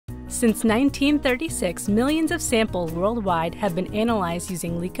Since 1936, millions of samples worldwide have been analyzed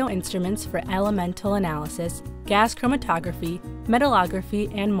using LECO instruments for elemental analysis, gas chromatography, metallography,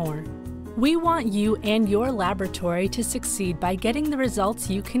 and more. We want you and your laboratory to succeed by getting the results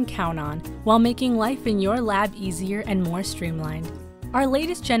you can count on, while making life in your lab easier and more streamlined. Our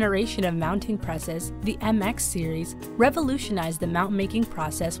latest generation of mounting presses, the MX series, revolutionized the mount making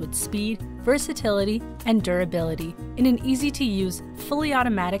process with speed, versatility, and durability in an easy-to-use, fully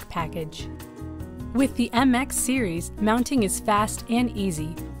automatic package. With the MX series, mounting is fast and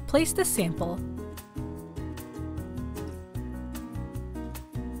easy. Place the sample,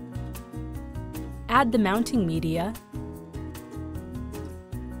 add the mounting media,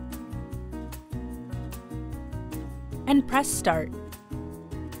 and press start.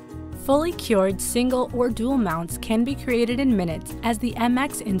 Fully cured single or dual mounts can be created in minutes as the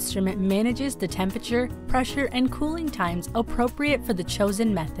MX instrument manages the temperature, pressure, and cooling times appropriate for the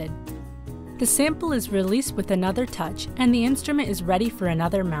chosen method. The sample is released with another touch, and the instrument is ready for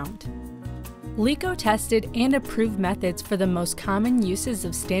another mount. LECO tested and approved methods for the most common uses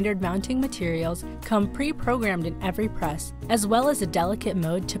of standard mounting materials come pre-programmed in every press, as well as a delicate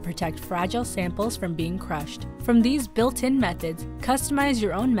mode to protect fragile samples from being crushed. From these built-in methods, customize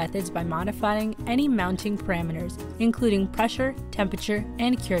your own methods by modifying any mounting parameters, including pressure, temperature,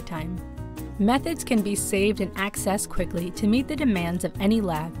 and cure time. Methods can be saved and accessed quickly to meet the demands of any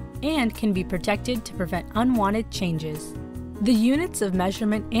lab, and can be protected to prevent unwanted changes. The units of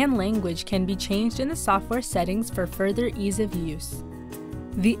measurement and language can be changed in the software settings for further ease of use.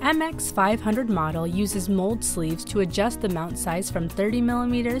 The MX500 model uses mold sleeves to adjust the mount size from 30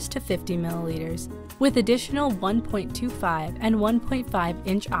 mm to 50 mm, with additional 1.25 and 1.5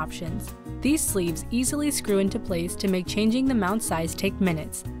 inch options. These sleeves easily screw into place to make changing the mount size take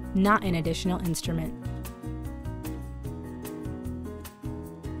minutes, not an additional instrument.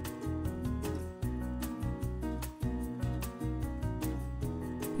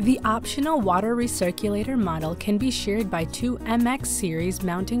 The optional water recirculator model can be shared by two MX series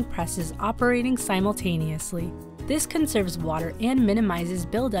mounting presses operating simultaneously. This conserves water and minimizes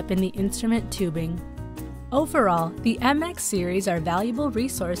buildup in the instrument tubing. Overall, the MX series are valuable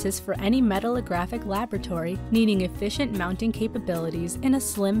resources for any metallographic laboratory needing efficient mounting capabilities in a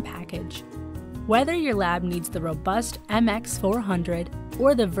slim package. Whether your lab needs the robust MX400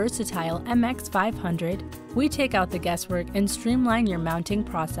 or the versatile MX500, we take out the guesswork and streamline your mounting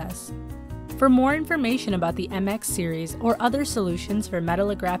process. For more information about the MX series or other solutions for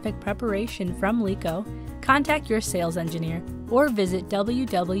metallographic preparation from LECO, contact your sales engineer or visit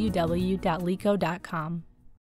www.leco.com.